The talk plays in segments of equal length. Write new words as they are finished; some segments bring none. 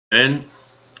And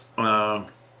uh,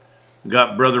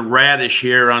 got Brother Radish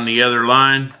here on the other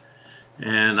line,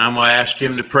 and I'm going to ask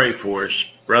him to pray for us.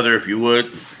 Brother, if you would.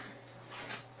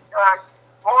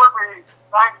 Lord, we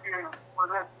thank you for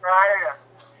this day, and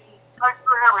thanks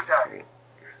for every day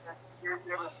that you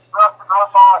give us breath in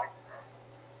our body.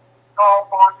 Call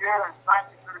upon you and thank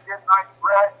you for the good night's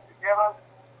rest to give us.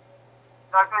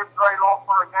 And I do pray, Lord,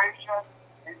 for a nation.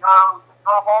 We know the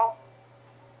trouble,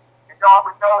 and God,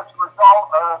 we know it's a result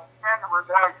of sin and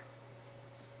rebellion.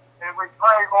 And we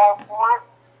pray, Lord, for it.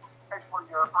 Thank for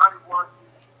your mighty work.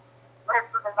 Pray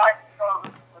for the night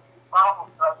service with the Bible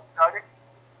study.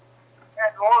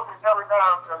 And Lord, we never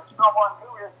know there's someone who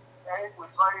is saved. We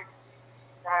pray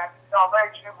that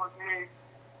salvation would be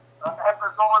at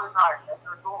their door tonight, at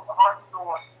their door, the heart's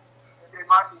door, that they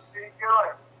might receive you.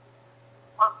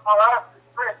 And for us as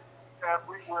Christians, that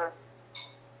we would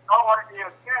not want to be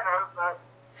attentive, but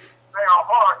may our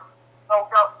hearts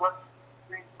soak up what's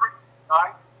being preached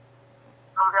tonight,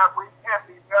 so that we can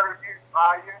be better used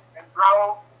by you and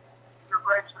grow in your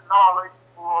grace and knowledge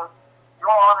for your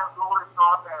honor, glory, and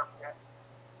our benefit.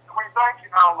 And we thank you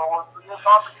now, Lord, for this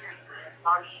opportunity.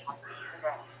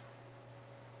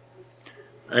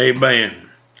 Amen.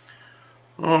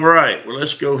 All right. Well,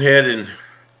 let's go ahead and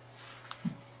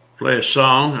play a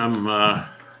song.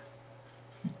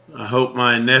 I hope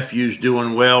my nephew's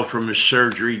doing well from his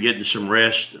surgery, getting some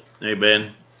rest.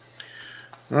 Amen.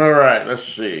 All right. Let's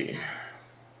see.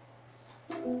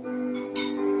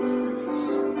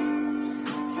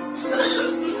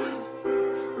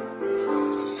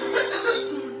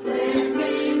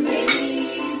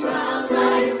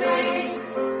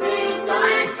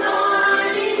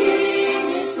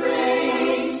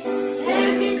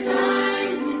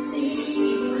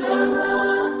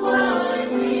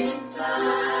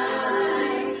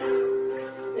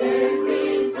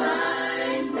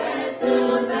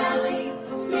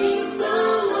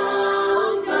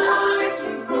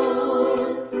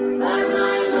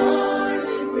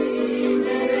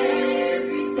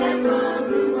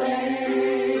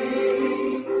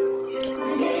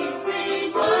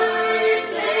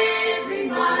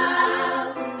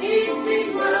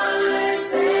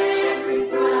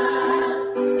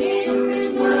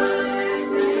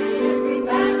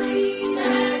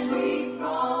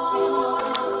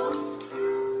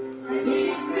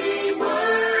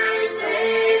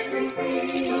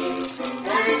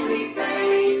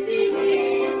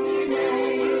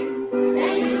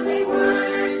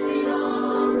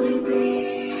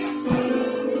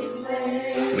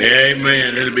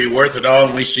 Amen. It'll be worth it all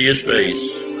when we see his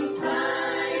face.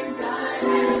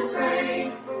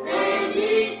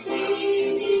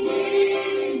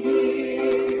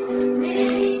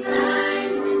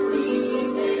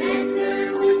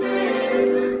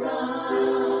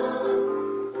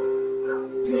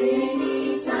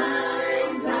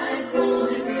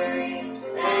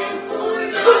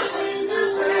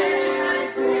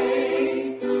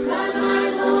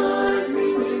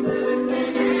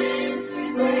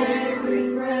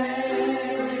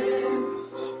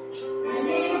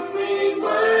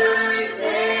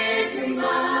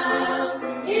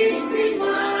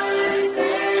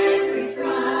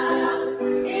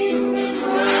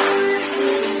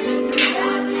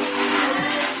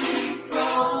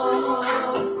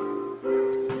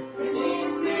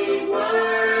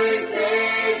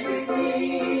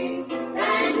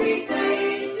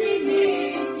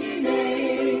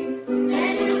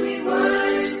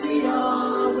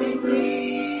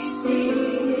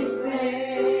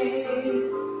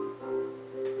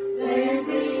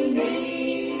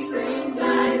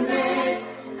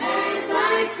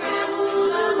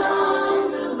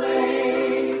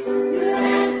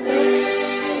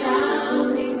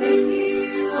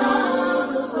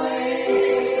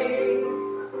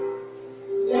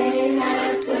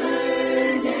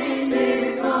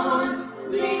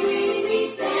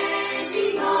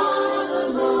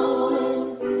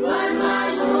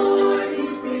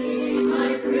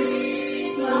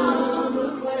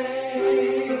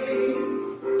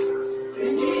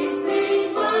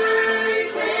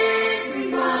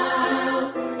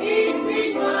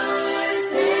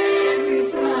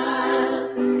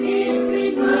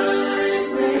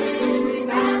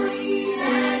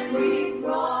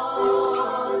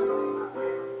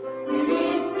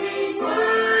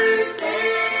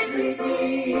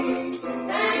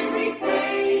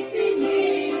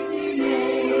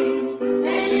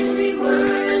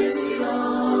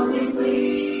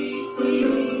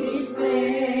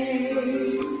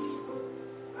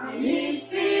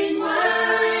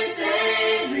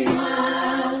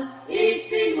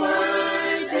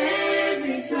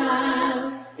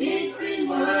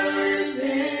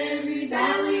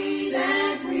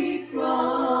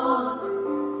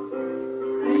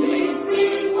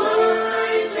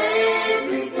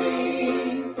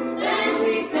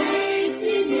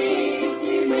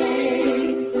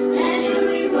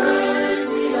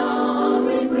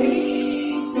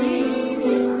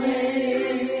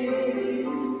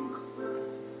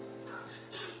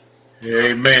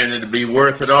 Amen. It'll be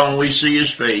worth it all when we see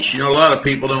his face. You know, a lot of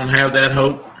people don't have that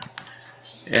hope.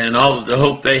 And all of the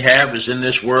hope they have is in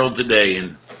this world today.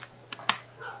 And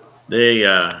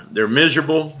they're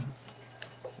miserable.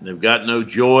 They've got no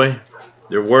joy.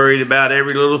 They're worried about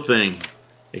every little thing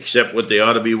except what they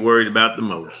ought to be worried about the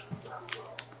most.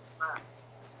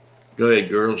 Go ahead,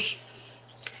 girls.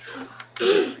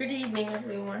 Good evening,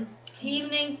 everyone.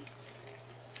 Evening.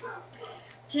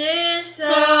 'Tis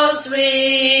so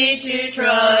sweet to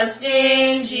trust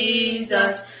in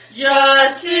Jesus,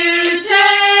 just to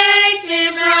take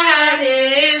him at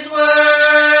his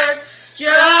word,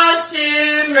 just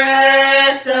to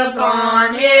rest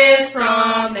upon his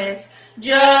promise,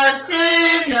 just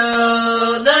to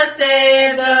know thus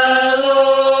saith the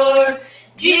Lord.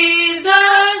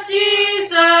 Jesus,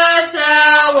 Jesus,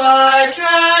 how I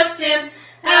trust him,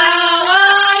 how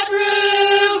I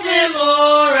prove him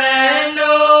more and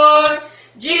more.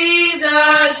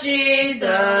 Jesus,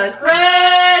 Jesus,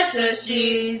 precious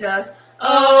Jesus,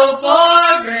 oh,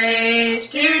 for grace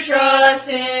to trust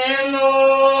him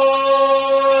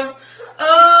more.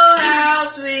 Oh, how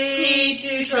sweet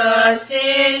to trust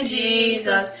in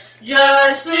Jesus,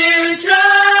 just to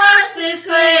trust his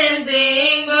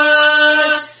cleansing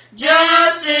blood,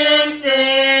 just in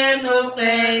sinful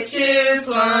faith to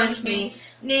plunge me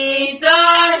 'neath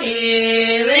the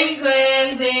healing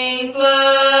cleansing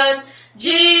flood.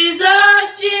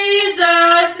 Jesus,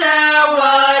 Jesus, how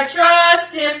I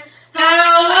trust him,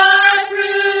 how I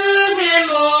prove him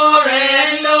more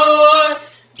and more.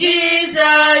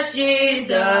 Jesus,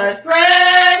 Jesus,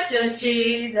 precious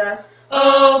Jesus,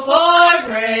 oh, for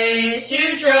grace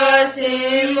to trust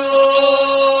him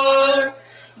more.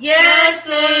 Yes,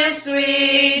 it's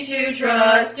sweet to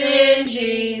trust in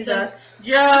Jesus,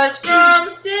 just from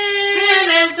sin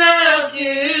and self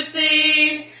to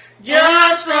cease,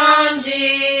 just from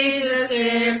Jesus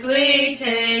simply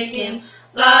taking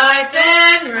life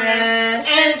and rest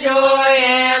and joy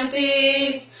and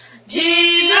peace.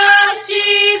 Jesus,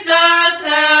 Jesus,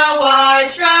 how I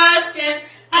trust him,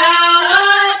 how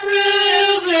I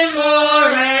prove him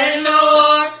more and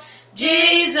more.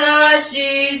 Jesus,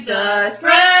 Jesus,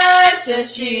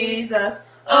 precious Jesus,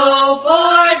 oh,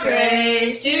 for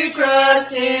grace to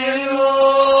trust him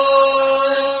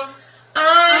more.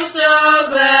 I'm so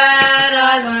glad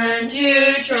I learned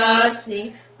to trust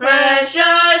thee,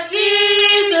 precious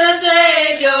Jesus,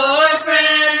 Savior,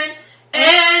 friend,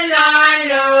 and I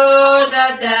know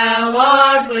that thou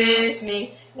art with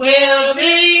me, will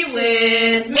be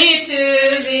with me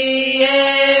to the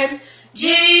end.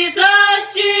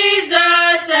 Jesus, Jesus,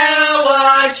 how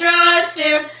I trust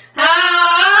him, how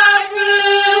I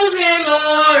prove him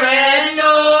more and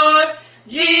more.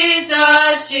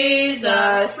 Jesus,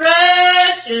 Jesus,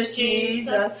 precious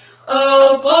Jesus,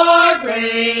 oh, for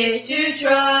grace to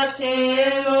trust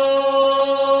him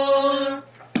more.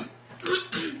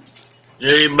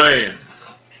 Amen.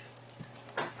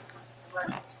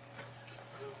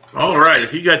 All right,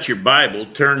 if you got your Bible,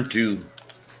 turn to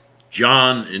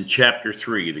John in chapter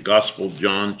 3, the Gospel of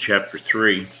John, chapter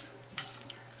 3.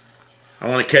 I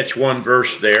want to catch one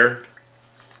verse there.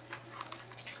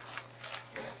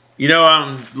 You know,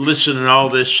 I'm listening to all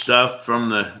this stuff from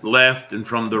the left and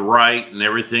from the right and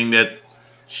everything that's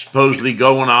supposedly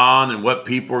going on and what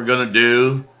people are going to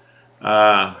do,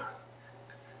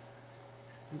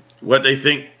 what they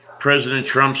think President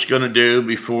Trump's going to do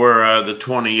before the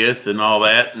 20th and all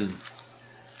that. And,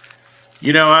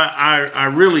 you know, I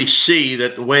really see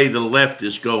that the way the left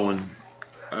is going,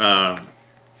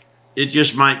 it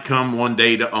just might come one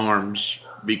day to arms,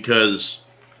 because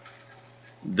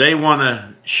they want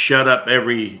to shut up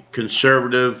every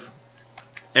conservative,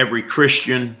 every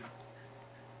Christian,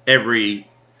 every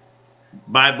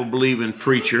Bible-believing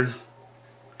preacher.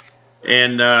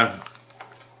 And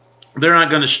they're not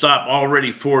going to stop.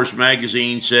 Already Forbes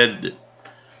magazine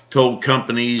told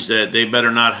companies that they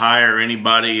better not hire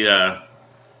anybody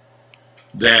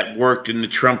that worked in the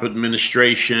Trump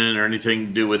administration or anything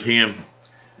to do with him.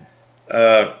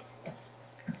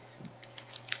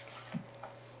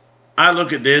 I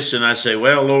look at this and I say,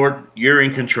 well, Lord, you're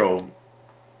in control.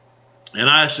 And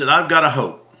I said, I've got a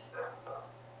hope.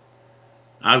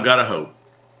 I've got a hope.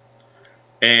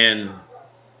 And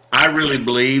I really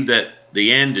believe that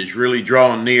the end is really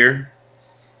drawing near.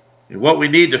 And what we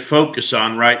need to focus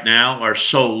on right now are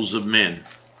souls of men.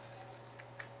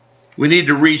 We need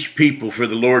to reach people for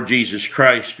the Lord Jesus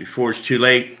Christ before it's too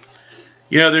late.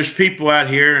 You know, there's people out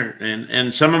here,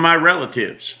 and some of my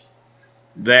relatives,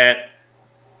 that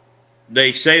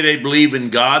they say they believe in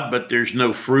God, but there's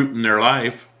no fruit in their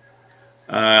life.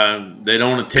 They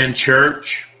don't attend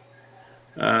church.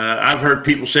 I've heard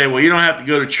people say, well, you don't have to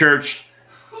go to church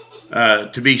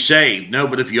to be saved. No,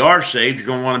 but if you are saved, you're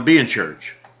going to want to be in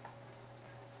church.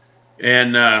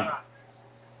 And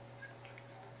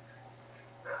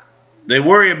they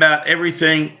worry about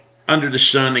everything under the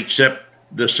sun except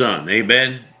the sun.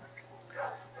 Amen.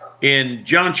 In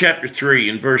John chapter 3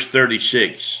 and verse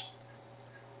 36,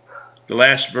 the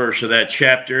last verse of that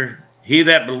chapter, he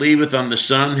that believeth on the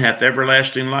Son hath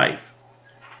everlasting life.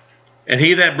 And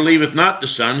he that believeth not the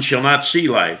Son shall not see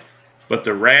life, but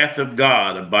the wrath of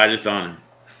God abideth on him.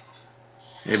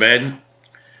 Amen.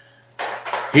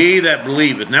 He that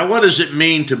believeth. Now, what does it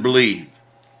mean to believe?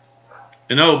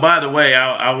 And oh, by the way,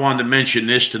 I wanted to mention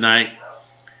this tonight.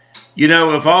 You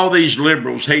know, if all these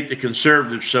liberals hate the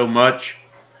conservatives so much,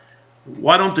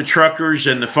 why don't the truckers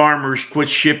and the farmers quit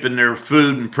shipping their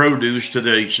food and produce to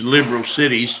these liberal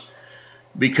cities?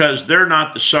 Because they're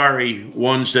not the sorry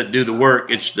ones that do the work.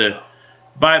 It's the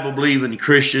Bible-believing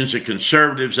Christians, the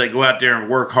conservatives that go out there and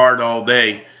work hard all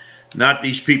day, not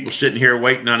these people sitting here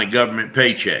waiting on a government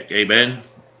paycheck. Amen?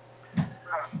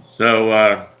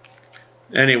 So,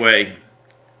 anyway,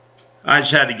 I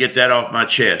just had to get that off my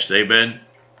chest. Amen?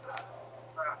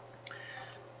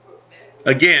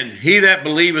 Again, he that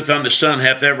believeth on the Son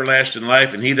hath everlasting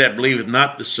life, and he that believeth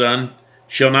not the Son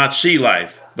shall not see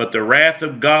life, but the wrath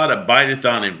of God abideth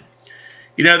on him.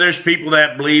 You know, there's people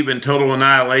that believe in total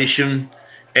annihilation,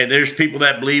 and there's people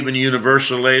that believe in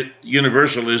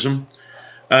universalism.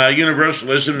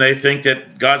 Universalism, they think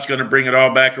that God's going to bring it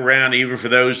all back around, even for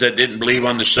those that didn't believe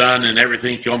on the Son, and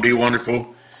everything's going to be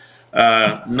wonderful.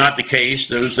 Not the case.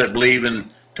 Those that believe in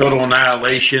total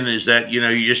annihilation is that, you know,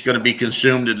 you're just going to be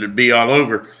consumed and it'll be all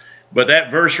over. But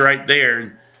that verse right there,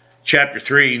 in chapter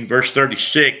 3, verse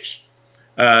 36,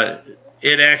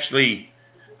 it actually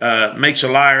makes a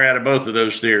liar out of both of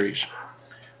those theories.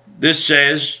 This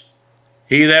says,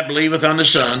 he that believeth on the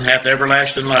Son hath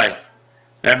everlasting life.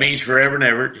 That means forever and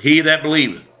ever. He that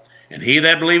believeth. And he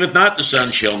that believeth not the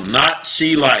Son shall not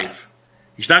see life.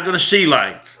 He's not going to see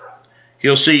life.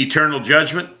 He'll see eternal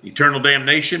judgment, eternal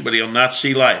damnation, but he'll not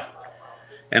see life.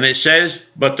 And it says,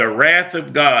 but the wrath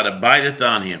of God abideth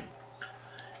on him.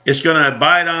 It's going to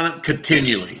abide on him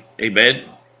continually. Amen.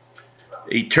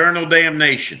 Eternal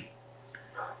damnation.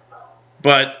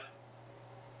 But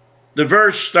the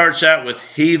verse starts out with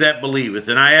he that believeth.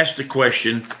 And I asked the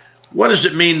question, what does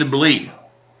it mean to believe?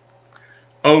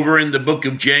 Over in the book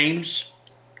of James,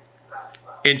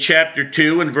 in chapter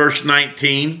 2 and verse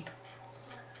 19,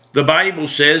 the Bible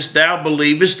says, thou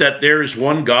believest that there is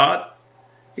one God?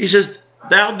 He says,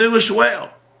 thou doest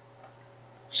well.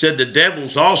 Said the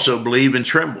devils also believe and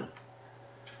tremble.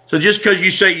 So just because you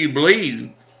say you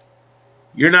believe,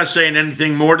 you're not saying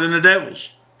anything more than the devils.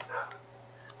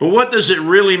 But what does it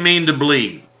really mean to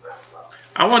believe?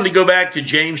 I wanted to go back to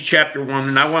James chapter 1,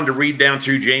 and I wanted to read down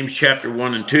through James chapter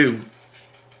 1 and 2.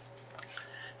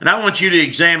 And I want you to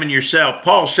examine yourself.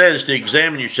 Paul says to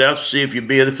examine yourself to see if you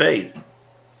be of the faith.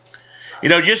 You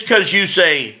know, just because you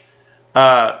say,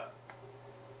 I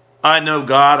know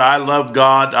God, I love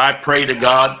God, I pray to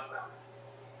God,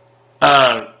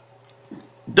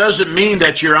 doesn't mean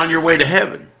that you're on your way to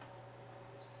heaven.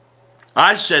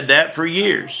 I said that for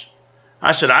years.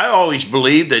 I said, I always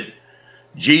believed that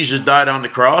Jesus died on the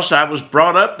cross. I was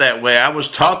brought up that way. I was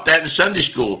taught that in Sunday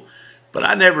school. But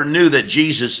I never knew that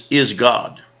Jesus is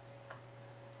God.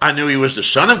 I knew he was the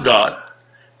Son of God.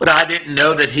 But I didn't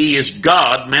know that he is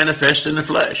God manifest in the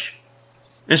flesh.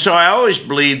 And so I always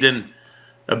believed in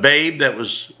a babe that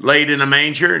was laid in a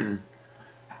manger and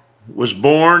was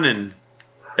born and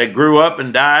that grew up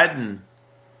and died and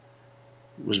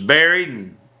was buried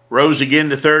and rose again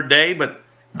the third day. But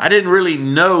I didn't really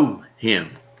know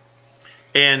him.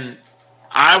 And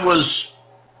I was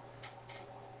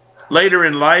later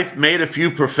in life made a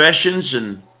few professions,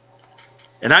 and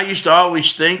I used to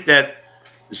always think that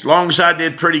as long as I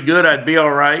did pretty good, I'd be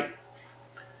all right.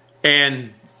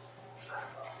 And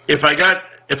if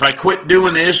I quit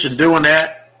doing this and doing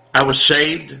that, I was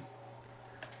saved.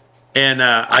 And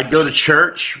I'd go to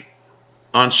church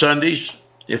on Sundays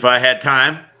if I had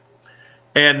time.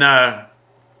 And I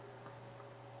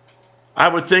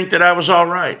would think that I was all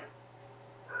right.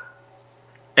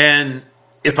 And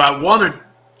if I wanted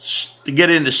to get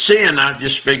into sin, I'd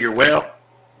just figure, well,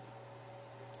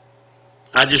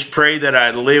 I just pray that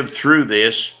I live through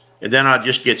this, and then I'll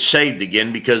just get saved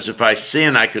again, because if I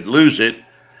sin, I could lose it.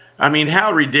 I mean,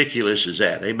 how ridiculous is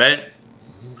that? Amen?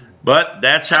 But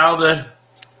that's how the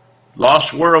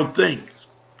lost world thinks.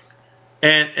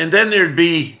 And then there'd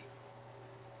be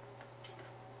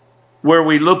where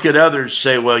we look at others,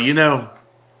 say, well, you know,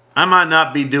 I might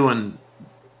not be doing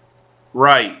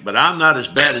right, but I'm not as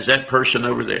bad as that person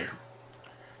over there.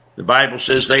 The Bible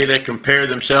says they that compare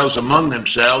themselves among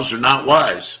themselves are not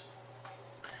wise.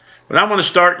 But I want to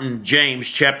start in James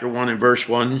chapter 1 and verse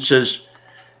 1. It says,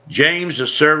 James, a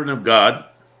servant of God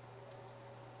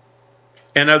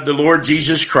and of the Lord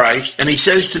Jesus Christ. And he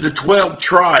says to the 12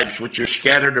 tribes which are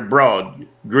scattered abroad,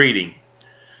 greeting.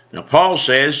 Now Paul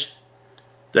says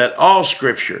that all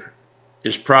scripture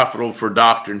is profitable for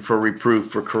doctrine, for reproof,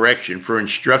 for correction, for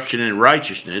instruction in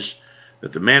righteousness,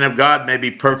 that the man of God may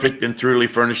be perfect and thoroughly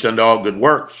furnished unto all good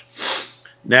works.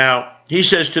 Now, he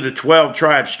says to the 12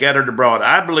 tribes scattered abroad,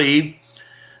 I believe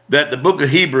that the book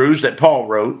of Hebrews that Paul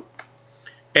wrote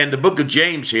and the book of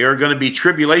James here are going to be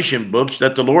tribulation books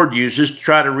that the Lord uses to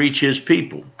try to reach his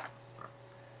people.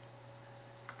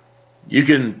 You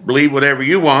can believe whatever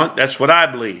you want. That's what I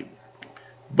believe.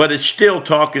 But it's still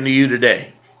talking to you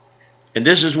today. And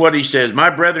this is what he says, my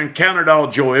brethren, count it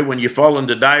all joy when you fall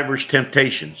into divers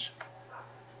temptations,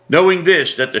 knowing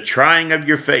this, that the trying of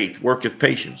your faith worketh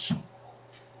patience.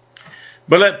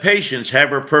 But let patience have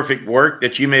her perfect work,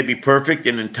 that you may be perfect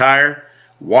and entire,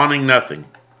 wanting nothing.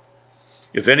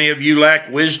 If any of you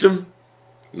lack wisdom,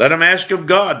 let him ask of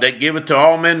God, that giveth to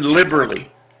all men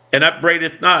liberally, and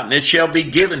upbraideth not, and it shall be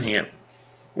given him.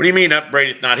 What do you mean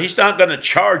upbraideth not? He's not going to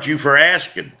charge you for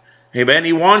asking. Amen.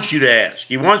 He wants you to ask.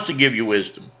 He wants to give you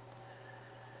wisdom.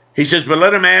 He says, but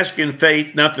let him ask in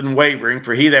faith, nothing wavering,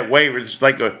 for he that wavereth is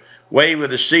like a wave of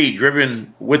the sea,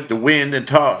 driven with the wind and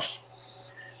tossed.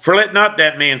 For let not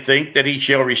that man think that he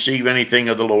shall receive anything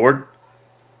of the Lord.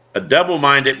 A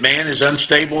double-minded man is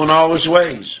unstable in all his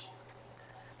ways.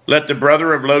 Let the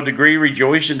brother of low degree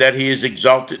rejoice in that he is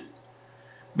exalted,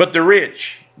 but the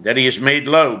rich that he is made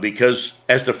low, because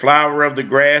as the flower of the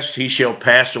grass he shall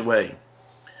pass away.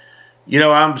 You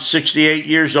know, I'm 68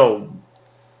 years old,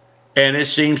 and it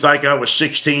seems like I was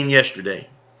 16 yesterday.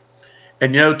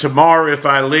 And you know, tomorrow if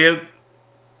I live,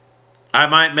 I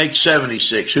might make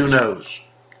 76, who knows?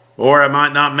 Or I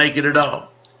might not make it at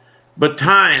all. But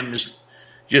time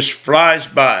just flies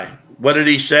by. What did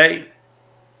he say?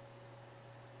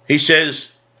 He says,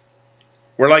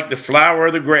 we're like the flower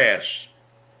of the grass.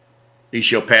 He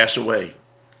shall pass away.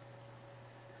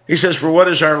 He says, for what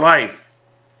is our life?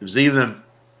 It's even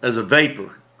as a vapor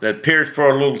that appears for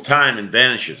a little time and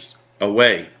vanishes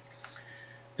away.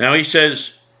 Now he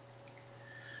says,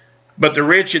 but the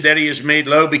rich that he is made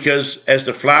low, because as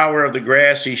the flower of the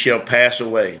grass he shall pass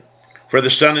away. For the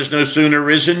sun is no sooner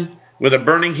risen with a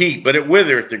burning heat, but it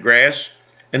withereth the grass,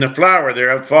 and the flower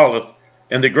thereof falleth,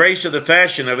 and the grace of the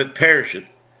fashion of it perisheth.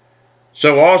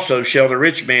 So also shall the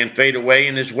rich man fade away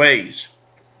in his ways.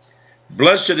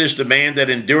 Blessed is the man that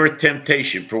endureth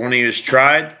temptation, for when he is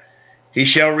tried, he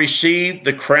shall receive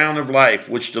the crown of life,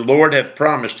 which the Lord hath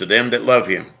promised to them that love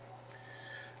him.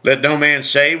 Let no man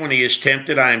say when he is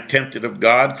tempted, I am tempted of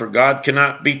God, for God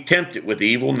cannot be tempted with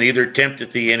evil, neither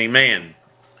tempteth he any man.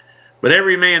 But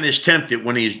every man is tempted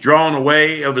when he is drawn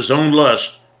away of his own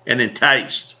lust and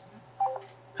enticed.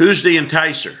 Who's the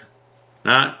enticer?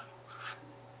 Huh?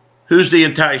 Who's the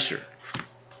enticer?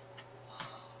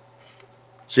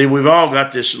 See, we've all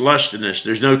got this lust in us.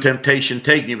 There's no temptation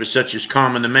taken you, but such is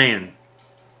common to man.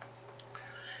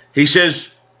 He says,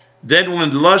 then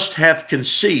when lust hath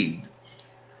conceived,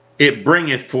 it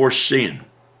bringeth forth sin.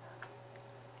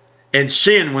 And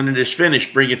sin, when it is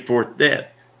finished, bringeth forth death.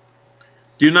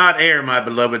 Do not err, my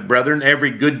beloved brethren.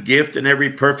 Every good gift and every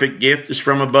perfect gift is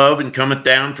from above, and cometh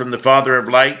down from the Father of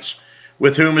lights,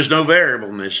 with whom is no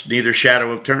variableness, neither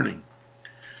shadow of turning.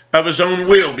 Of his own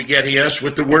will begat he us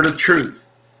with the word of truth,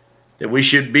 that we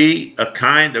should be a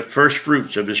kind of first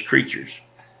fruits of his creatures.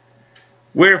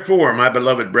 Wherefore, my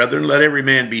beloved brethren, let every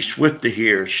man be swift to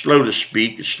hear, slow to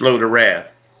speak, slow to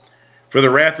wrath. For the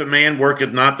wrath of man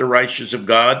worketh not the righteousness of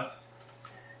God.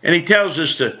 And he tells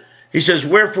us he says,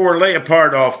 wherefore lay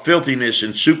apart all filthiness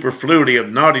and superfluity of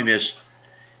naughtiness,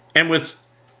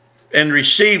 and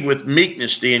receive with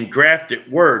meekness the engrafted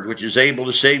word, which is able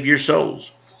to save your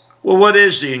souls. Well, what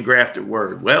is the engrafted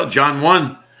word? Well, John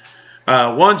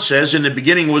 1 says, in the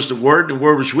beginning was the Word, and the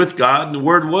Word was with God, and the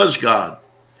Word was God.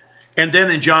 And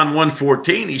then in John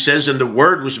 1:14, he says, and the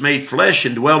Word was made flesh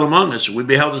and dwelt among us. We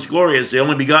beheld his glory as the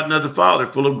only begotten of the Father,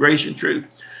 full of grace and truth.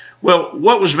 Well,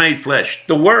 what was made flesh?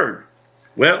 The Word.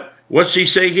 Well, what's he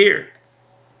say here?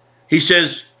 He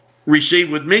says,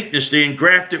 receive with meekness the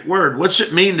engrafted word. What's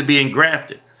it mean to be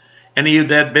engrafted? Any of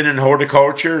that been in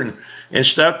horticulture and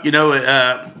stuff? You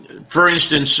know, for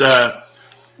instance,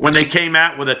 when they came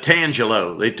out with a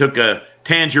tangelo, they took a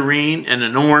tangerine and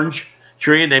an orange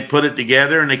tree and they put it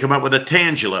together and they come up with a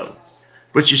tangelo.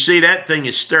 But you see, that thing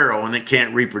is sterile and it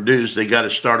can't reproduce. They got to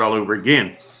start all over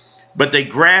again. But they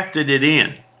grafted it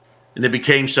in and it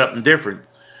became something different.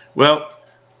 Well,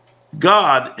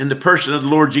 God, in the person of the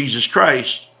Lord Jesus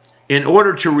Christ, in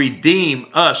order to redeem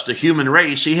us, the human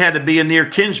race, he had to be a near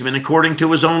kinsman according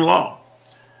to his own law.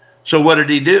 So what did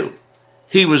he do?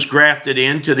 He was grafted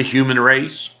into the human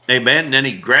race. Amen. And then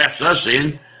he grafts us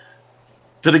in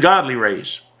to the godly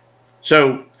race.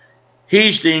 So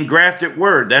he's the engrafted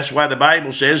word. That's why the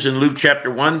Bible says in Luke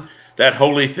chapter 1, that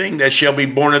holy thing that shall be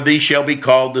born of thee shall be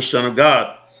called the Son of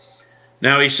God.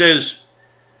 Now he says,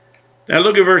 now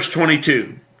look at verse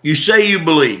 22. You say you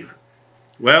believe.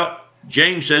 Well,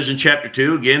 James says in chapter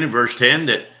 2, again in verse 10,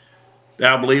 that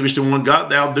thou believest in one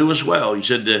God, thou doest well. He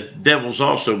said the devils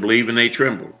also believe and they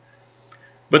tremble.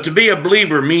 But to be a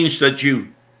believer means that you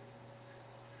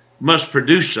must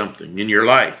produce something in your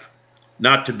life.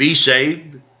 Not to be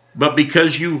saved, but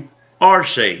because you are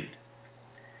saved.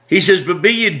 He says, but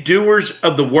be ye doers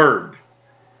of the word,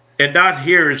 and not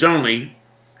hearers only,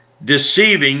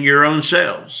 deceiving your own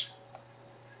selves.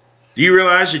 Do you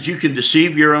realize that you can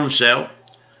deceive your own self?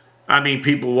 I mean,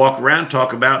 people walk around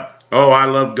talk about, oh, I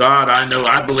love God.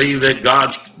 I believe that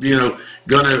God's,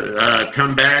 going to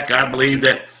come back. I believe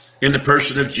that in the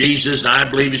person of Jesus, I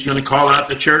believe he's going to call out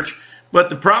the church. But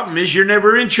the problem is you're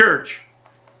never in church.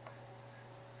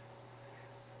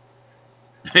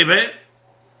 Amen.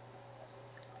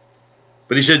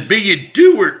 But he said, be ye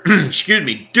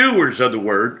doers of the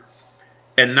word,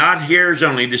 and not hearers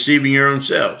only, deceiving your own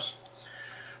selves.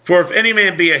 For if any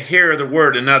man be a hearer of the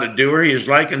word and not a doer, he is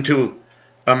like unto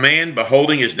a man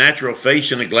beholding his natural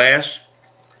face in a glass.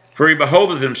 For he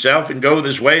beholdeth himself, and goeth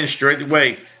his way, and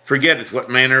straightway forgetteth what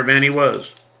manner of man he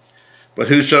was. But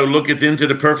whoso looketh into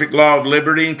the perfect law of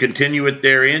liberty, and continueth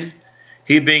therein,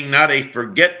 he being not a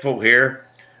forgetful hearer,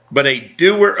 but a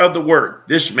doer of the word,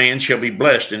 this man shall be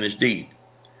blessed in his deed.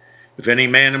 If any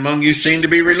man among you seem to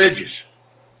be religious,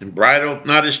 and bridleth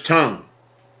not his tongue,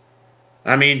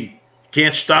 I mean,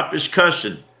 can't stop his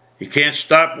cussing. He can't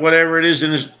stop whatever it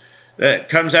is that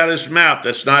comes out of his mouth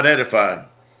that's not edifying.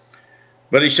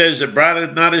 But he says that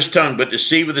bridleth not his tongue, but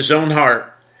deceiveth his own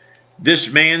heart. This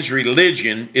man's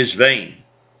religion is vain.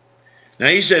 Now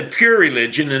he said pure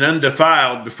religion and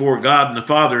undefiled before God and the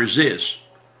Father is this: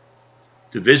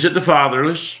 to visit the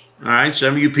fatherless. All right,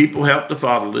 some of you people help the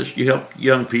fatherless. You help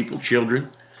young people, children,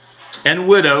 and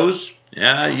widows.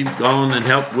 Yeah, you've gone and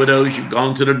helped widows. You've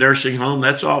gone to the nursing home.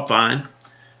 That's all fine.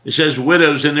 It says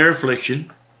widows in their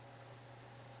affliction.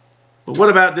 But what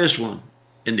about this one?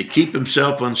 And to keep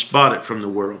himself unspotted from the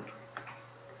world.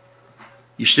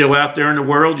 You still out there in the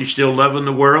world? You still loving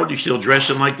the world? You still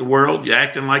dressing like the world? You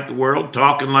acting like the world?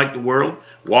 Talking like the world?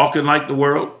 Walking like the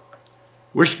world?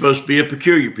 We're supposed to be a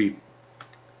peculiar people.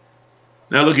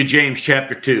 Now look at James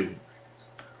chapter 2.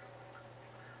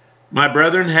 My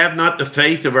brethren, have not the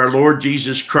faith of our Lord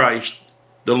Jesus Christ,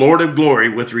 the Lord of glory,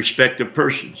 with respect of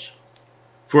persons.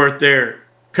 For if there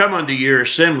come unto your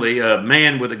assembly a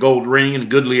man with a gold ring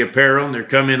and goodly apparel, and there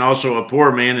come in also a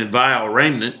poor man in vile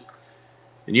raiment,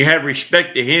 and you have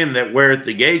respect to him that weareth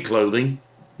the gay clothing,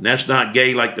 and that's not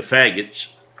gay like the faggots.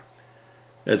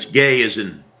 That's gay as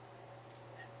in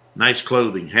nice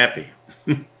clothing, happy.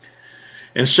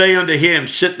 And say unto him,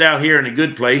 sit thou here in a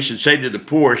good place, and say to the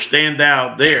poor, stand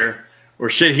thou there, or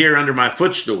sit here under my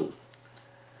footstool.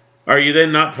 Are you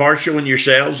then not partial in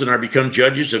yourselves, and are become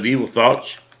judges of evil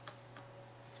thoughts?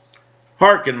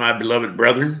 Hearken, my beloved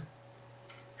brethren.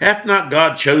 Hath not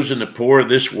God chosen the poor of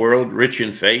this world, rich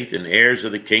in faith, and heirs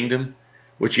of the kingdom,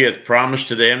 which he hath promised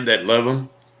to them that love him?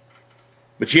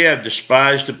 But ye have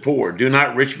despised the poor. Do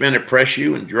not rich men oppress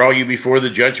you, and draw you before the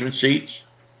judgment seats?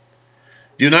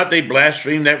 Do not they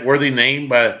blaspheme that worthy name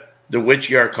by the which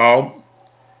ye are called?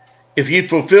 If ye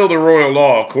fulfill the royal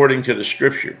law according to the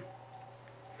scripture,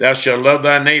 thou shalt love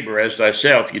thy neighbor as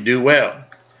thyself, you do well.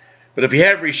 But if ye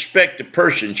have respect to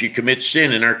persons, ye commit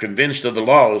sin, and are convinced of the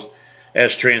laws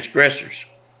as transgressors.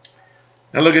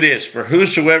 Now look at this. For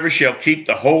whosoever shall keep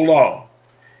the whole law,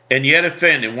 and yet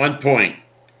offend in one point,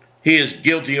 he is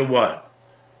guilty of what?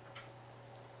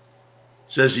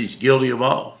 It says he's guilty of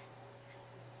all.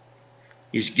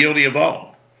 He's guilty of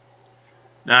all.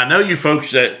 Now, I know you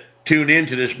folks that tune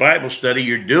into this Bible study,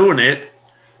 you're doing it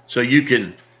so you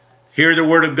can hear the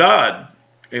word of God.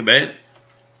 Amen.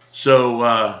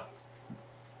 So,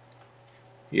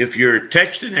 if you're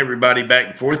texting everybody back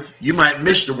and forth, you might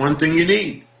miss the one thing you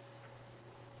need.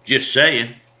 Just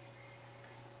saying.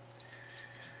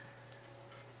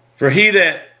 For he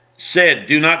that said,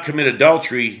 do not commit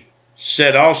adultery,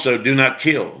 said also, do not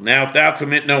kill. Now if thou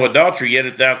commit no adultery, yet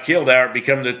if thou kill, thou art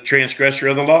become the transgressor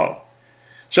of the law.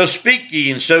 So speak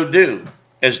ye, and so do,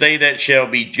 as they that shall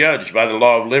be judged by the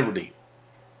law of liberty.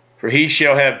 For he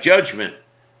shall have judgment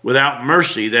without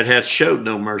mercy that hath showed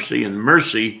no mercy, and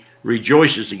mercy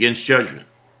rejoices against judgment.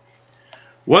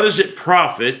 What does it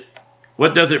profit?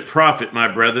 What doth it profit, my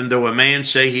brethren, though a man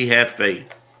say he hath faith,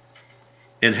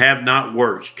 and have not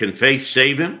works? Can faith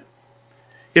save him?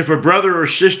 If a brother or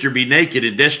sister be naked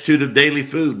and destitute of daily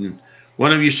food, and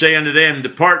one of you say unto them,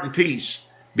 Depart in peace,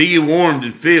 be ye warmed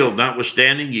and filled,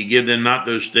 notwithstanding ye give them not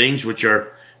those things which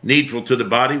are needful to the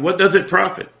body, what doth it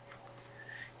profit?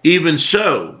 Even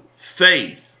so,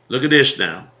 faith, look at this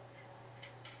now.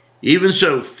 Even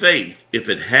so, faith, if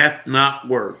it hath not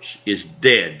works, is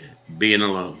dead, being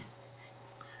alone.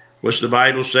 What's the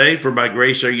Bible say? For by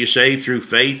grace are you saved through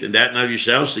faith, and that not of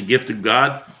yourselves, the gift of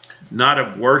God, not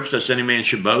of works, lest any man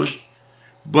should boast.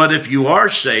 But if you are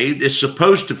saved, it's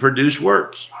supposed to produce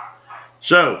works.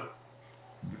 So,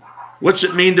 what's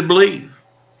it mean to believe?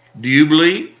 Do you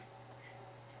believe?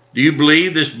 Do you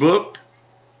believe this book?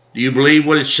 Do you believe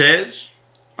what it says?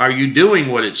 Are you doing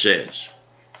what it says?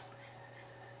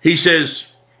 He says,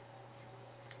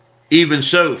 even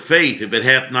so, faith, if it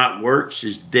hath not works,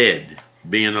 is dead,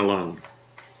 being alone.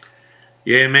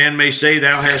 Yea, a man may say,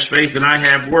 Thou hast faith, and I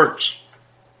have works.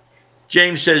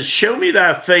 James says, Show me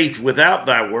thy faith without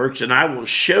thy works, and I will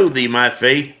show thee my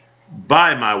faith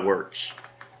by my works.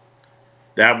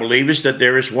 Thou believest that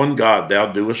there is one God, thou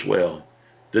doest well.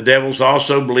 The devils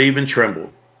also believe and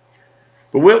tremble.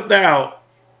 But wilt thou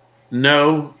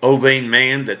know, O vain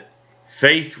man, that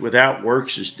faith without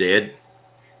works is dead?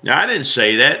 Now, I didn't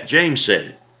say that. James said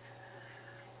it.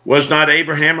 Was not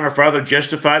Abraham our father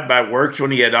justified by works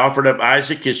when he had offered up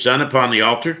Isaac his son upon the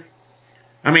altar?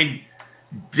 I mean,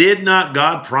 did not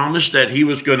God promise that he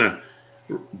was going to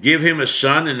give him a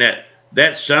son, and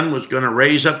that son was going to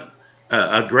raise up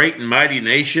a great and mighty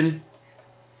nation?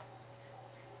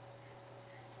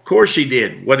 Of course he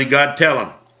did. What did God tell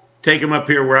him? Take him up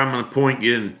here where I'm going to point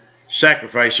you and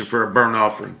sacrifice him for a burnt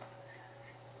offering.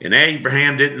 And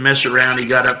Abraham didn't mess around. He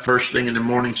got up first thing in the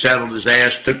morning, saddled his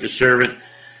ass, took the servant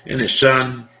and his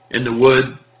son and the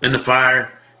wood and the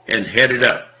fire, and headed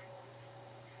up.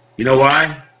 You know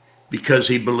why? Because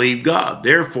he believed God.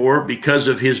 Therefore, because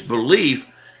of his belief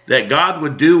that God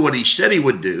would do what he said he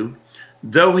would do,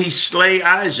 though he slay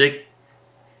Isaac,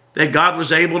 that God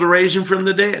was able to raise him from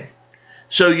the dead.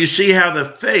 So you see how the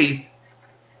faith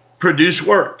produced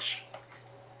works.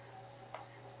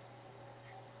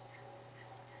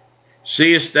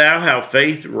 Seest thou how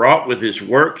faith wrought with his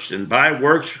works, and by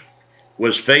works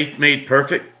was faith made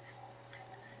perfect?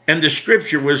 And the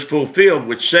scripture was fulfilled,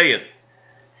 which saith,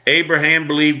 Abraham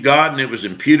believed God, and it was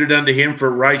imputed unto him for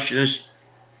righteousness,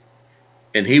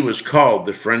 and he was called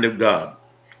the friend of God.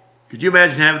 Could you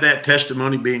imagine having that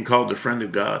testimony, being called the friend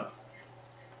of God?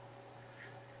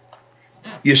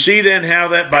 You see then how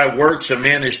that by works a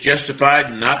man is justified,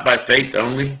 and not by faith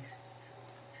only?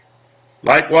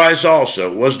 Likewise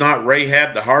also, was not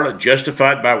Rahab the harlot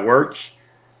justified by works,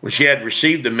 when she had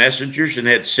received the messengers and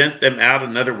had sent them out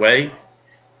another way?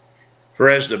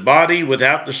 For as the body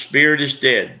without the spirit is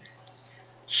dead,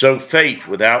 so faith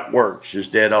without works is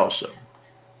dead also.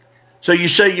 So you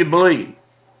say you believe.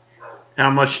 How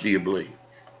much do you believe?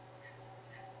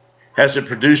 Has it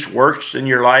produced works in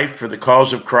your life for the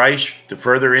cause of Christ to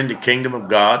further in the kingdom of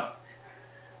God?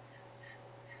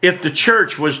 If the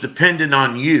church was dependent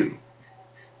on you,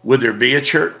 would there be a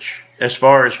church as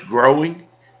far as growing?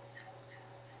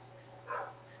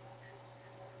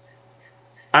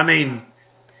 I mean,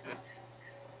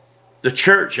 the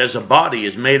church as a body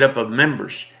is made up of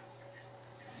members.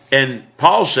 And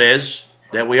Paul says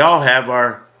that we all have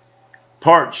our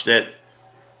parts that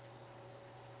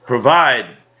provide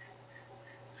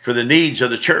for the needs of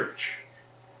the church,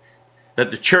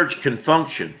 that the church can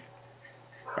function.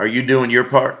 Are you doing your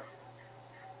part?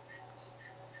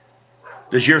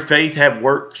 Does your faith have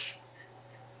works?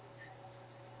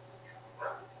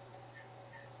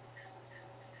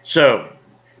 So,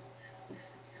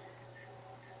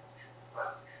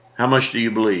 how much do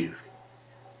you believe?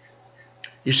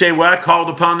 You say, well, I called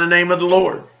upon the name of the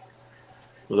Lord.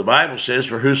 Well, the Bible says,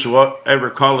 for whosoever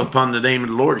calleth upon the name of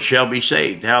the Lord shall be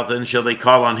saved. How then shall they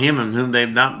call on him in whom they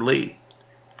have not believed?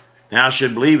 And how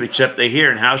should believe except they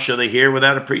hear? And how shall they hear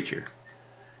without a preacher?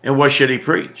 And what should he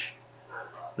preach?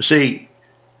 Well, see,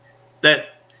 that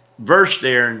verse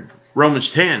there in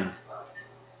Romans 10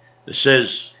 that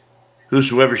says,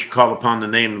 whosoever shall call upon the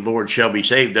name of the Lord shall be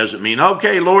saved, doesn't mean,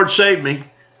 okay, Lord, save me.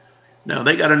 No,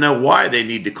 they got to know why they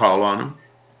need to call on him.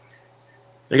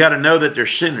 They got to know that they're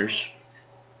sinners.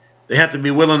 They have to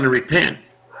be willing to repent.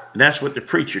 And that's what the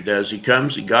preacher does. He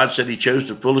comes, and God said he chose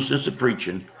the foolishness of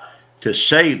preaching to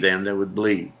save them that would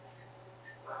believe.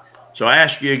 So I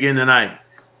ask you again tonight,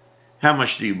 how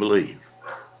much do you believe?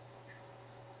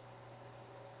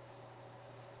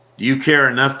 Do you care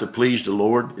enough to please the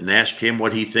Lord and ask him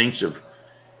what he thinks of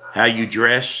how you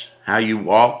dress, how you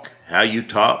walk, how you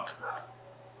talk,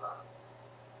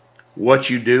 what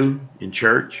you do in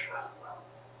church?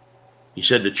 He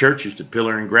said the church is the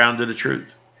pillar and ground of the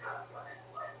truth.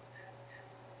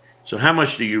 So how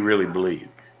much do you really believe?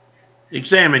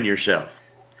 Examine yourself.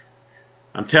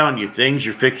 I'm telling you, things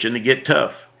are fixing to get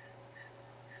tough.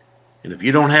 And if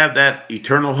you don't have that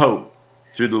eternal hope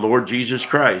through the Lord Jesus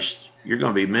Christ, you're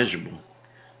going to be miserable.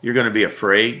 You're going to be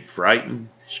afraid, frightened,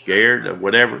 scared, of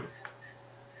whatever.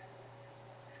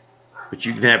 But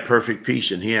you can have perfect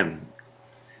peace in him.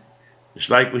 It's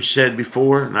like we said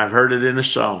before, and I've heard it in a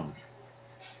song.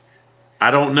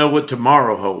 I don't know what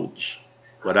tomorrow holds,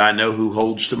 but I know who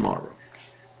holds tomorrow.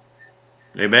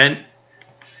 Amen?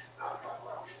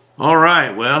 All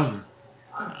right, well,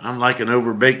 I'm like an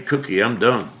overbaked cookie. I'm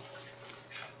done.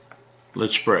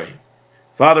 Let's pray.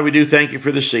 Father, we do thank you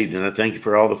for this evening. I thank you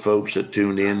for all the folks that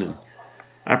tuned in. And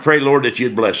I pray, Lord, that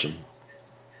you'd bless them.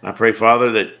 I pray,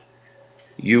 Father, that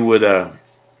you would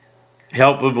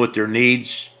help them with their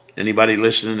needs. Anybody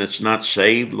listening that's not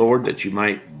saved, Lord, that you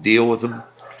might deal with them.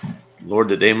 Lord,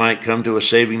 that they might come to a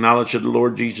saving knowledge of the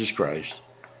Lord Jesus Christ.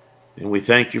 And we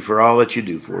thank you for all that you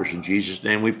do for us. In Jesus'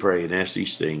 name we pray and ask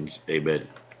these things. Amen.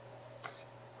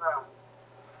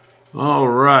 All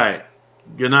right.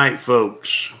 Good night,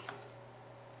 folks.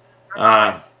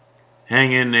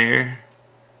 Hang in there.